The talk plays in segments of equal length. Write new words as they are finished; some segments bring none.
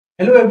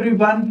Hello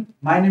everyone,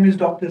 my name is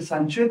Dr.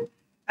 Sanchit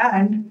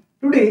and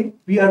today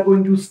we are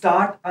going to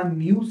start a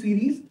new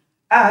series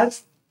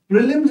as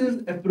prelims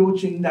is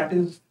approaching, that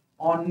is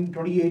on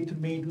 28th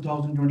May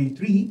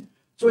 2023.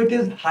 So it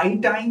is high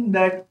time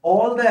that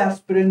all the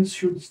aspirants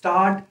should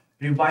start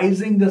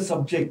revising the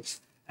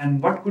subjects,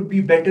 and what could be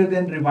better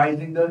than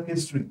revising the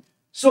history.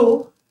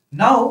 So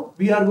now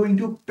we are going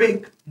to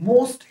pick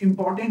most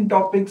important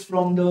topics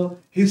from the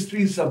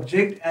history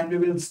subject and we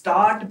will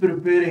start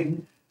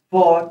preparing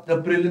for the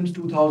prelims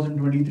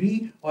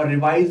 2023 or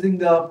revising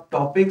the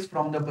topics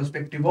from the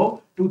perspective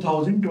of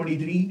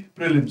 2023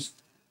 prelims.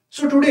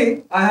 So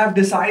today I have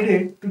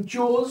decided to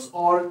choose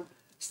or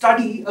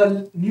study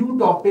a new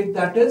topic,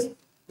 that is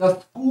the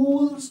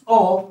schools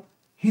of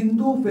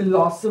Hindu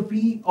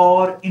philosophy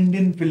or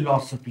Indian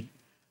philosophy.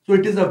 So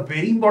it is a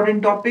very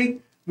important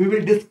topic. We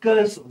will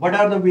discuss what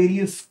are the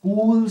various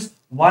schools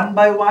one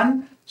by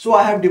one. So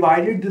I have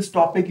divided this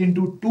topic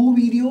into two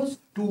videos,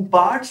 two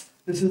parts.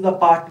 This is the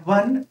part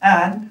 1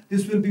 and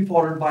this will be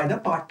followed by the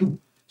part 2.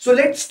 So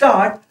let's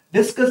start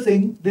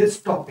discussing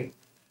this topic.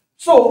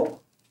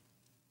 So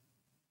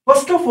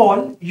first of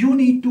all, you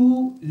need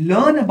to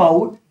learn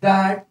about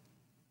that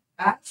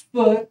as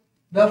per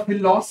the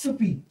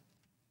philosophy,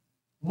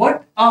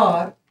 what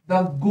are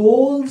the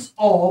goals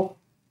of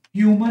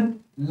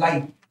human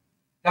life?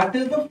 That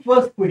is the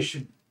first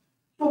question.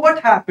 So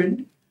what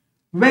happened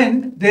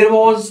when there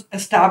was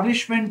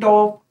establishment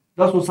of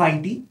the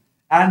society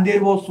and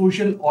there was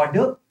social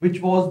order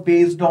which was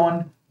based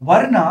on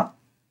varna?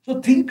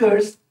 So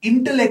thinkers,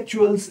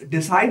 intellectuals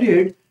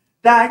decided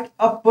that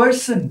a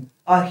person,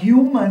 a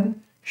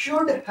human,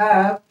 should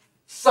have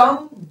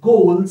some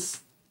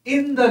goals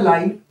in the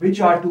life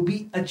which are to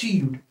be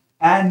achieved,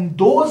 and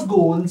those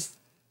goals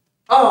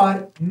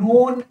are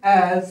known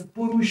as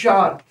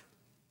Purushartha.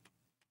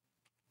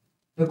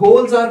 The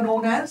goals are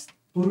known as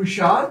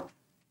Purushartha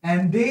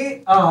and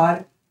they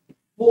are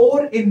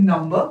 4 in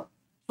number.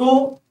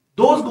 So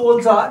those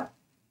goals are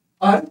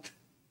Arth,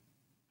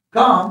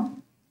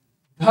 Kam,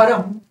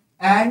 Dharam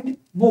and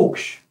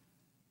Moksha.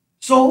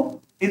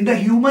 So in the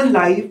human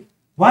life,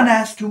 one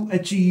has to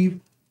achieve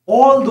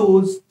all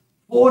those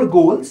 4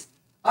 goals.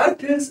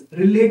 Arth is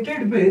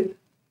related with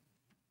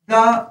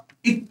the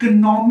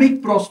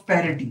economic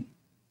prosperity.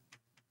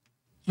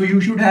 So you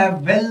should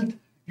have wealth,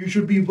 you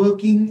should be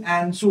working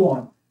and so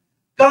on.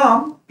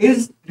 Calm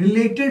is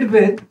related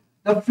with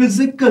the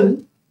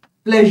physical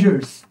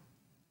pleasures.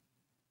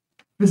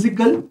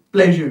 Physical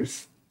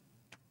pleasures.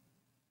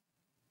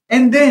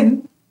 And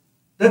then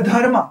the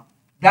dharma,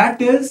 that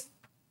is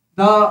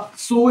the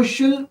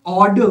social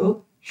order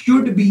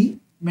should be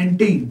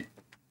maintained.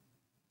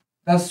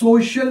 The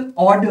social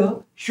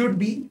order should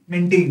be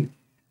maintained.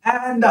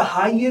 And the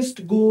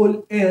highest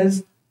goal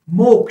is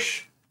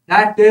moksha,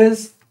 that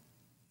is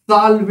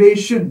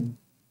salvation.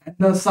 And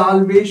the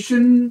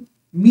salvation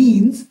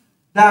means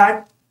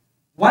that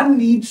one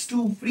needs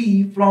to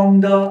free from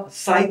the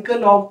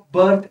cycle of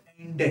birth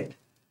and death.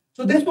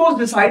 So this was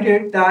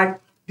decided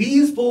that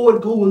these 4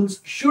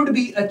 goals should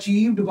be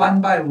achieved one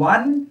by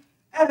one.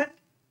 And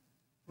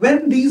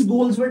when these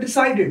goals were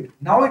decided,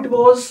 now it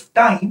was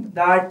time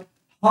that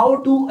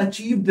how to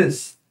achieve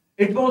this.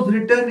 It was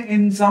written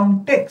in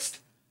some text.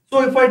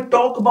 So if I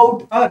talk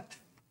about Earth,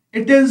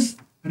 it is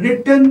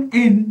written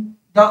in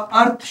the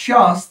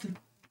Arthashastra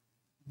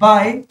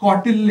by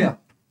Kautilya.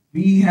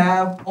 We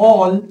have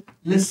all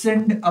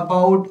listened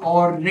about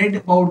or read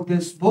about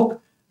this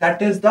book,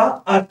 that is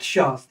the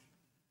Arthashastra.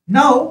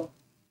 Now,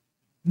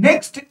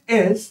 next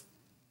is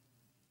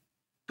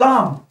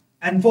Kam,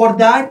 and for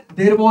that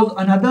there was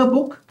another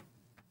book,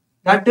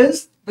 that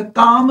is the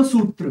Kama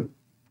Sutra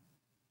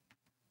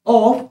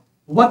of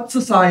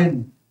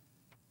Vatsasayan,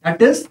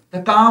 that is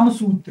the Kama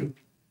Sutra.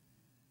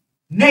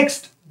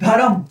 Next,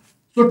 Dharam.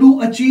 So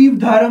to achieve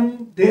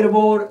Dharam, there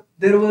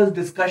was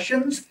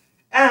discussions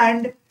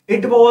and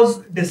it was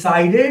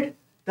decided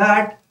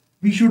that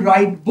we should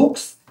write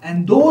books,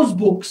 and those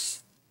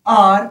books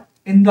are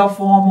in the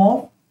form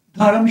of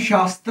Dharam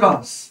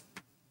Shastras.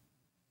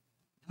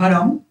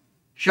 Dharam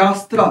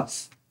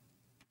Shastras.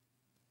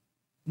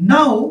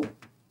 Now,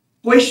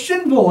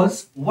 question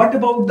was, what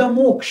about the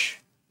moksha?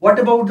 What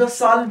about the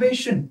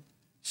salvation?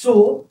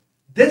 So,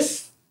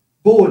 this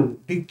goal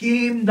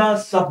became the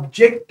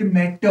subject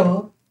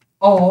matter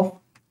of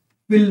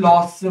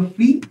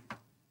philosophy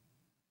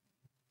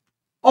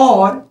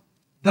or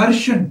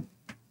darshan.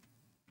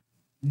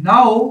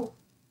 Now,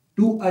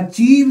 to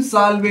achieve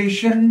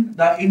salvation,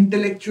 the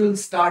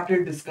intellectuals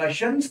started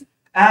discussions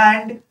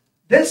and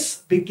this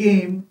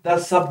became the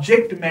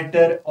subject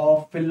matter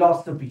of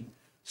philosophy.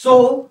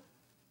 So,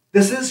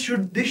 this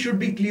should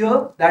be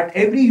clear that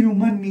every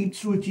human needs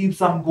to achieve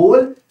some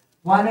goal.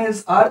 One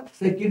is Arth,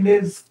 second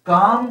is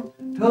Kam,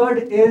 third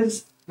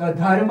is the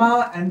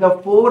Dharma, and the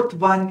fourth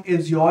one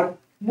is your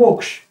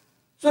Moksha.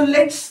 So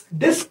let's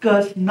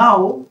discuss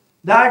now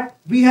that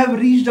we have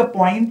reached a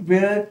point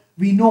where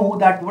we know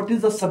that what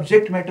is the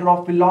subject matter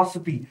of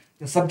philosophy.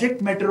 The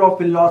subject matter of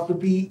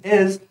philosophy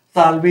is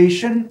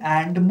salvation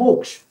and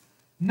moksha.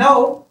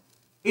 Now,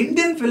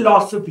 Indian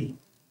philosophy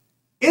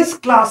is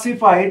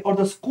classified, or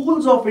the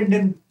schools of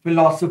Indian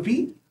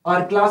philosophy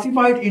are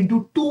classified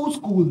into two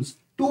schools,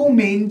 two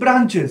main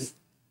branches.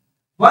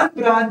 One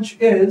branch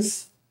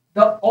is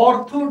the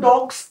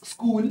orthodox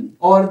school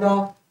or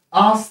the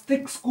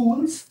Astic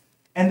schools,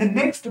 and the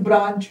next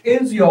branch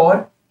is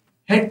your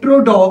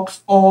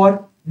heterodox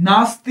or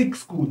Gnostic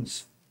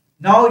schools.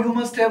 Now you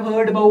must have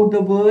heard about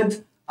the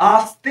words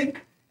Astic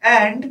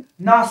and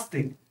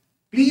Gnostic.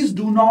 Please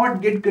do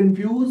not get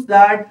confused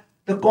that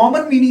the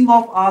common meaning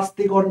of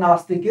Astic or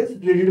Gnostic is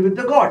related with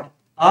the God.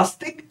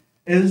 Astic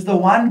is the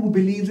one who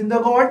believes in the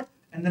God,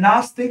 and the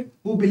Gnostic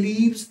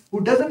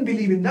who doesn't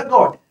believe in the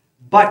God.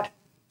 But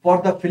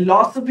for the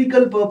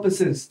philosophical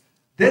purposes,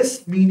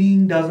 this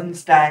meaning doesn't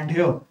stand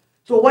here.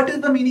 So what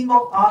is the meaning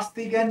of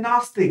Astic and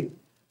Gnostic?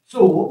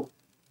 So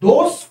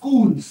those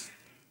schools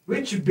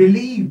which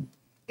believe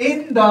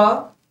in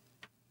the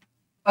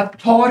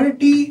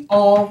authority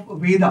of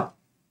Veda,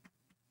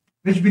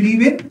 which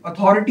believe in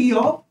authority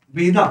of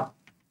Veda.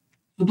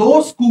 So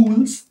those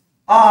schools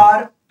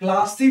are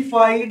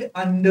classified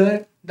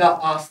under the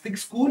Astic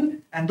school,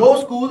 and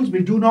those schools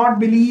which do not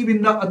believe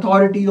in the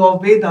authority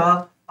of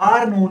Veda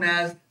are known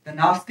as the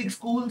Gnostic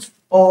schools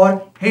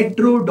or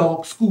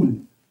heterodox school.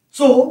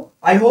 So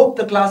I hope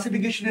the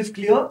classification is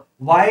clear.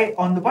 Why,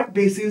 on the what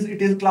basis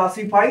it is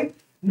classified.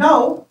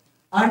 Now,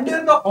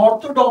 under the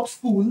orthodox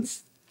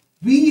schools,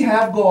 we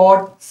have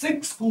got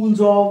 6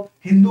 schools of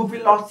Hindu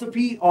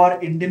philosophy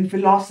or Indian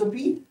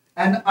philosophy,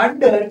 and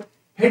under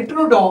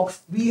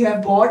heterodox we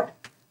have got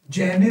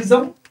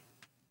Jainism,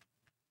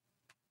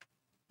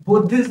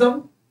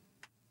 Buddhism,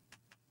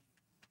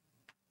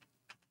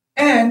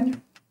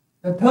 and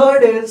the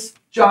third is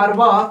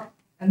Charvak,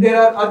 and there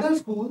are other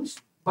schools,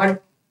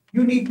 but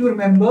you need to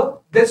remember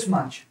this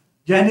much.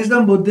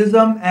 Jainism,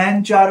 Buddhism,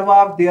 and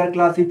Charvak, they are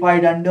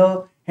classified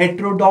under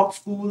heterodox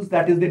schools,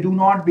 that is, they do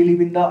not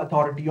believe in the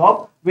authority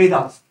of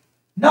Vedas.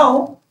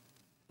 Now,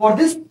 for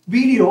this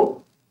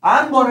video,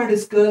 I'm going to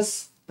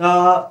discuss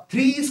the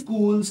 3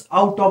 schools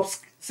out of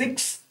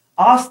 6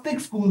 Astic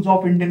schools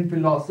of Indian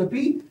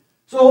philosophy.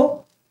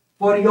 So,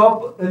 for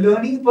your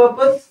learning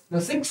purpose,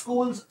 the 6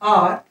 schools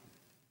are: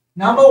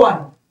 number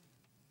 1,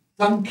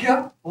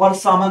 Sankhya or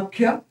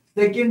Samakhya.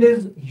 Second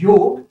is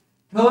Yoga.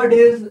 Third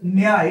is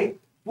Nyaya.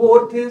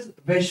 Fourth is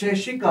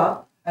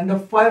Vaisheshika. And the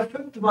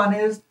fifth one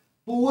is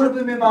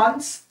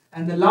Purvamimans.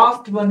 And the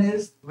last one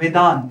is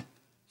Vedant.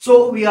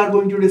 So we are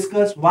going to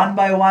discuss one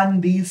by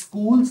one these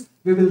schools.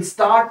 We will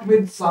start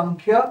with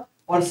Sankhya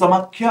or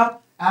Samakhya.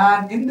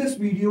 And in this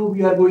video,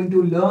 we are going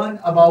to learn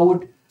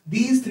about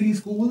these 3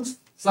 schools: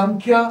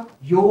 Sankhya,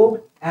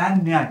 Yoga,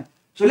 and Nyaya.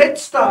 So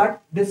let's start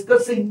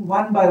discussing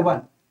one by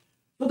one.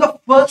 So the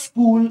first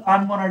school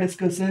I'm going to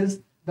discuss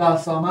is the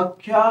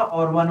Samakhya,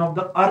 or one of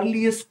the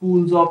earliest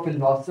schools of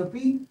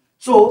philosophy.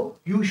 So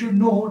you should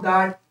know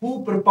that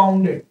who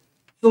propounded.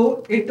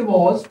 So it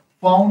was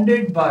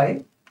founded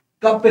by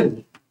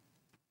Kapil.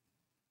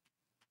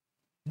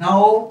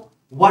 Now,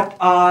 what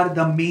are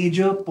the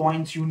major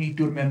points you need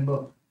to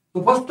remember?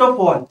 So first of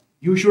all,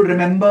 you should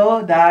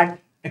remember that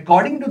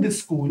according to this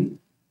school,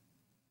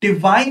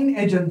 divine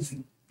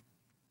agency,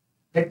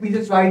 let me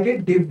just write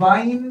it,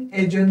 divine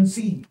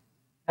agency,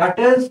 that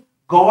is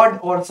God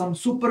or some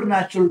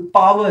supernatural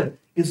power,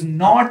 is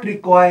not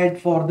required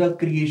for the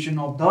creation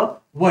of the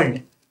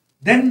world.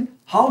 Then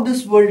how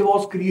this world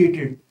was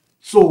created?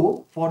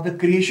 So for the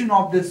creation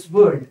of this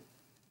world,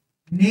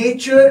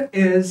 nature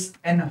is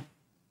enough.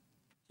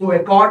 So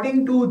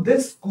according to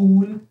this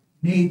school,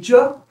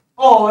 nature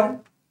or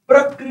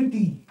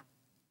Prakriti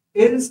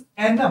is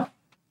enough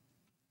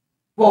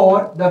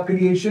for the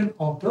creation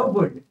of the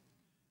world.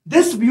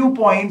 This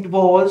viewpoint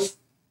was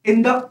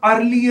in the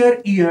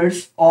earlier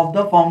years of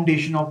the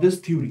foundation of this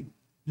theory.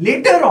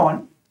 Later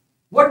on,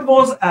 what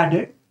was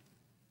added?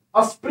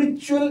 A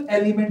spiritual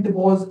element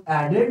was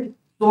added.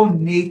 So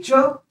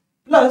nature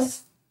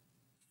plus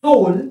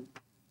soul,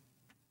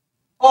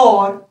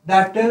 or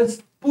that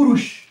is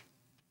Purush.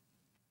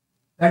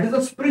 That is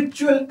a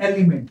spiritual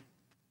element.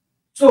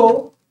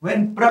 So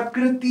when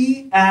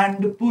Prakriti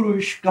and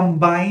Purush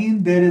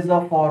combine, there is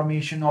a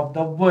formation of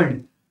the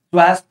world. So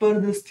as per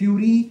this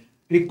theory,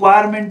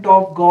 requirement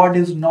of God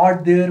is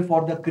not there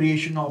for the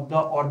creation of the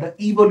or the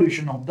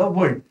evolution of the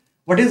world.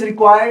 What is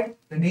required?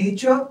 The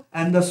nature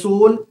and the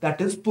soul,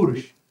 that is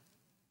Purush.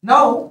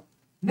 Now,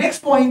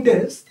 next point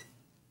is,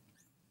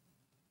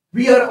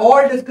 we are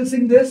all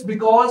discussing this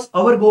because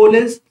our goal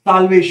is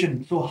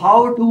salvation. So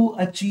how to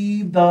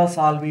achieve the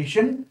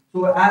salvation?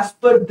 So as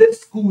per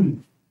this school,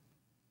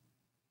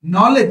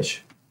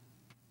 knowledge,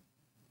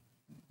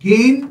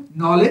 gain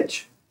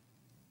knowledge,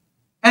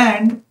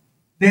 and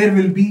there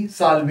will be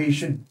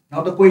salvation.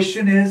 Now the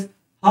question is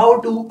how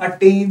to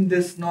attain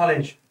this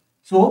knowledge.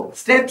 So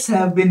steps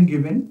have been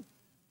given.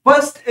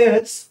 First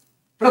is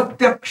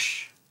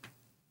pratyaksh.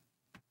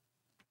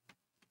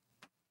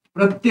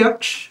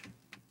 Pratyaksh,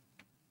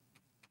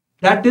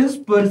 that is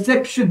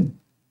perception.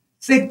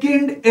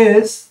 Second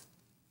is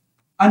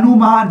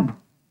anuman,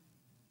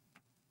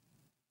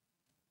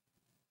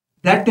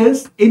 that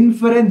is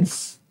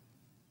inference.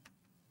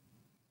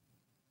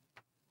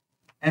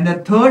 And the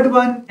third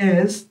one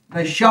is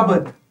the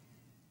Shabad,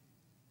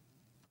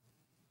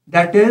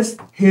 that is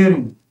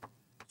hearing.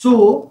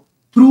 So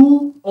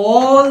through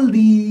all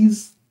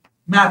these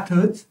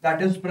methods,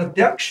 that is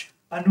Pratyaksh,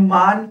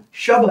 Anuman,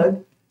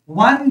 Shabad,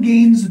 one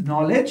gains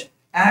knowledge,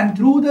 and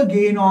through the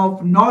gain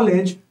of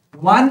knowledge,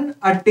 one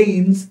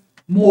attains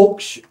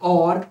moksha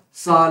or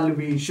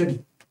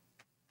salvation.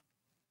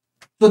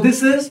 So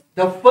this is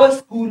the first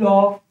school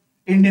of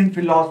Indian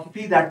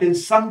philosophy, that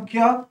is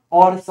Sankhya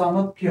or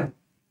Samakhya.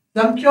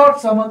 Sankhya or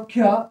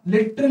Samakhya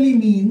literally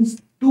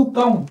means to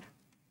count.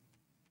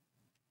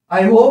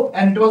 I hope,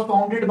 and it was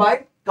founded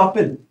by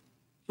Kapil.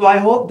 So I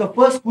hope the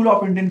first school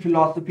of Indian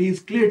philosophy is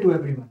clear to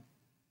everyone.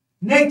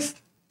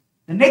 Next,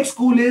 the next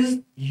school is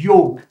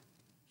Yoga.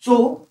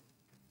 So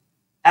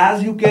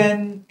as you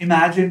can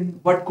imagine,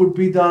 what could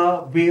be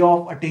the way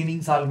of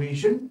attaining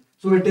salvation?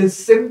 So it is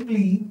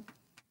simply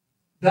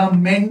the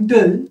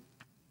mental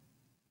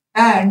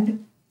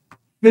and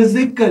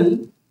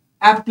physical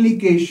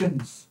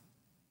applications.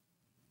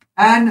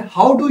 And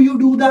how do you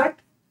do that?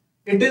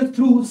 It is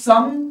through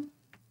some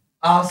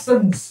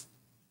asanas,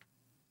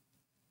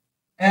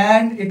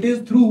 and it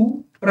is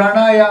through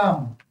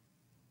pranayam,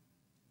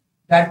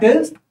 that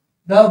is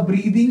the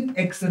breathing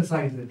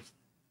exercises.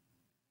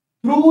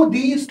 Through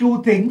these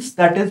two things,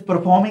 that is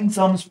performing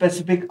some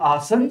specific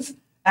asanas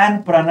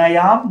and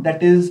pranayam,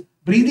 that is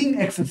breathing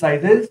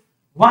exercises,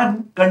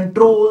 one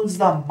controls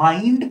the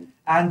mind,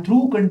 and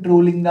through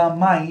controlling the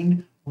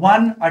mind,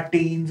 one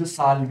attains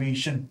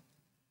salvation.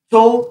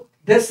 So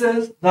this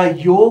is the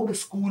yoga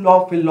school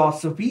of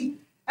philosophy,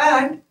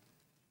 and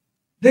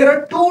there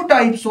are two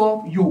types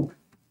of yoga.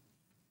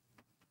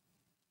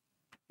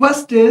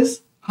 First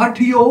is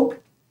Hatha Yoga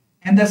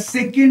and the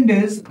second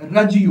is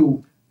Raj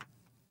Yoga.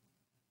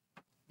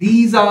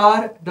 These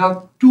are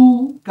the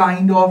two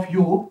kind of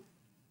yoga.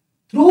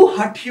 Through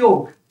Hatha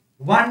Yoga,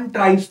 one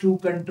tries to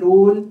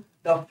control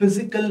the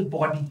physical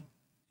body,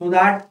 so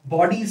that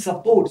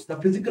the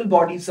physical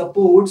body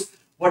supports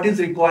what is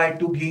required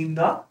to gain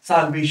the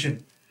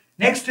salvation.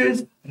 Next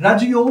is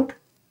Raj Yoga.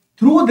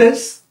 Through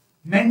this,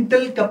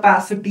 mental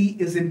capacity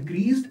is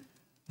increased,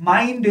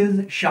 mind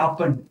is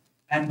sharpened,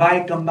 and by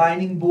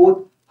combining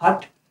both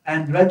Hatha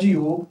and Raj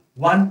Yoga,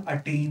 one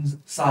attains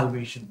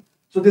salvation.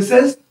 So this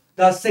is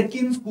the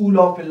second school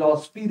of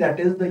philosophy, that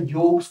is the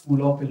Yoga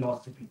school of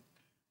philosophy.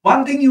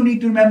 One thing you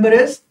need to remember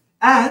is,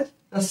 as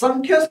the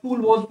Sankhya school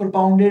was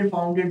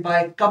founded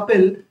by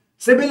Kapil,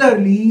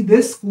 similarly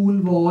this school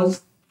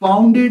was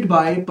founded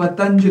by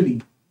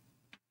Patanjali.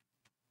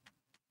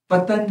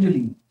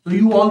 So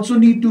you also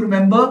need to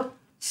remember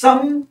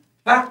some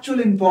factual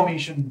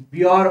information.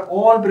 We are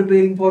all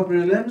preparing for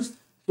prelims,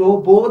 so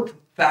both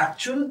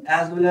factual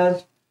as well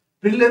as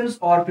prelims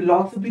or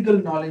philosophical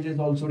knowledge is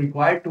also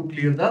required to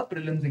clear the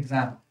prelims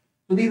exam.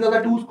 So these are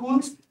the two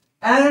schools,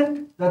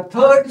 and the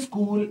third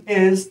school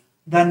is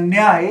the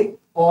Nyaya,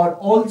 or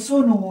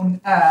also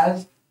known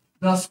as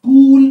the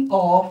school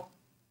of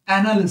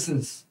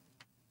analysis.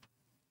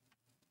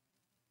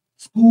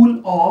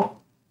 School of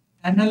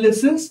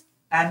analysis,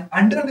 and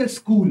under this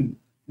school,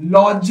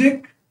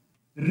 logic,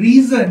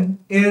 reason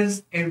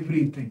is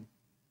everything.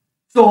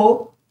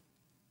 So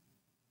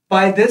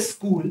by this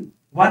school,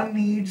 one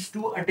needs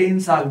to attain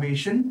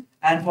salvation,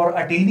 and for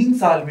attaining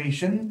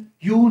salvation,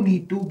 you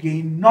need to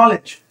gain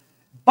knowledge.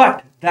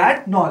 But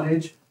that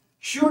knowledge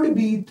should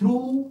be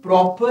through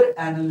proper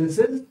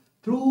analysis,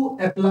 through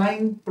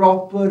applying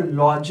proper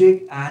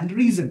logic and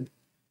reason.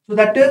 So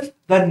that is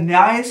the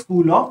Nyaya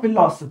school of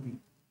philosophy.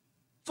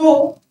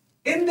 So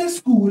in this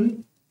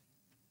school,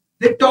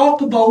 they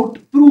talk about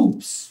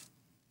proofs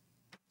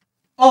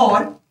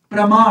or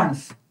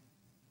pramans.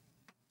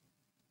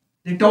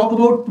 They talk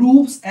about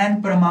proofs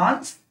and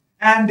pramans,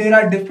 and there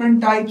are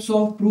different types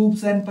of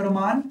proofs and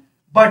praman,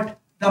 but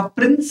the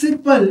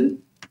principal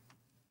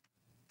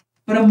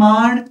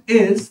praman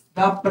is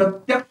the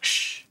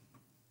pratyaksh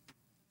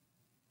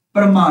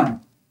praman.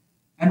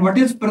 And what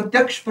is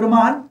pratyaksh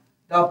praman?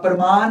 The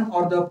praman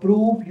or the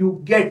proof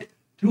you get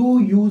through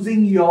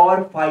using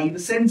your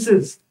five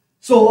senses.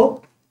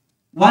 So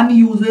one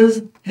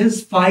uses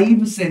his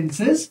five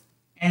senses,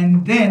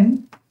 and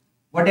then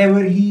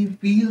whatever he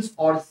feels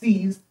or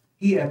sees,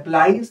 he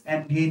applies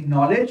and gains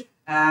knowledge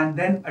and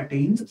then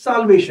attains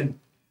salvation.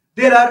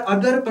 There are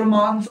other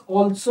pramans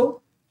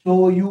also.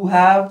 So you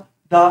have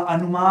the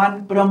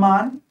Anuman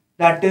praman,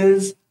 that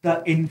is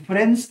the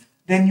inference.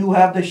 Then you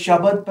have the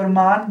Shabad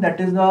praman, that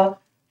is the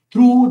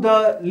through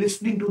the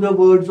listening to the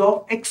words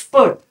of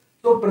expert.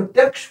 So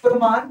Pratyaksh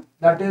praman,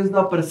 that is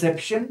the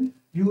perception.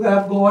 You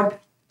have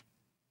got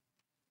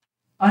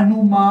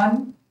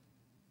Anuman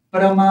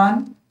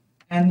praman,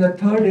 and the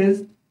third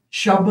is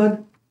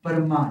Shabad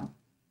praman.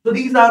 So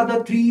these are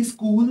the three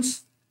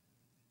schools.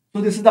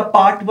 So this is the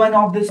part 1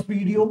 of this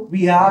video.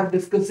 We are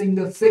discussing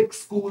the 6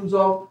 schools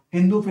of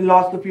Hindu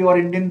philosophy or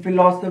Indian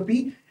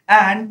philosophy,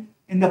 and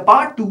in the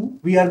part 2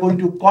 we are going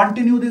to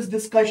continue this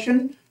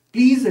discussion.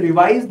 Please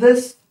revise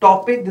this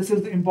topic. This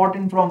is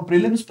important from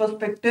prelims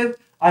perspective.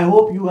 I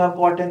hope you have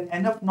gotten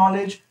enough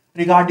knowledge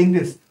regarding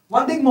this.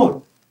 One thing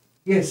more.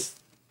 Yes.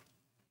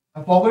 I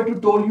forgot to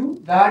tell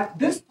you that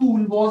this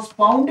school was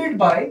founded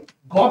by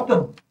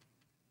Gautam.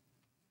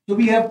 So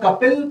we have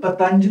Kapil,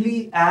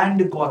 Patanjali, and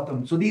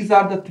Gautam. So these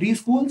are the three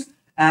schools,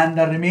 and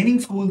the remaining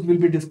schools will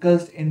be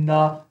discussed in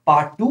the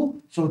part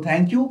 2. So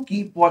thank you.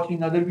 Keep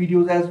watching other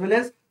videos as well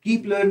as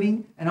keep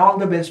learning, and all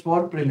the best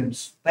for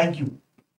prelims. Thank you.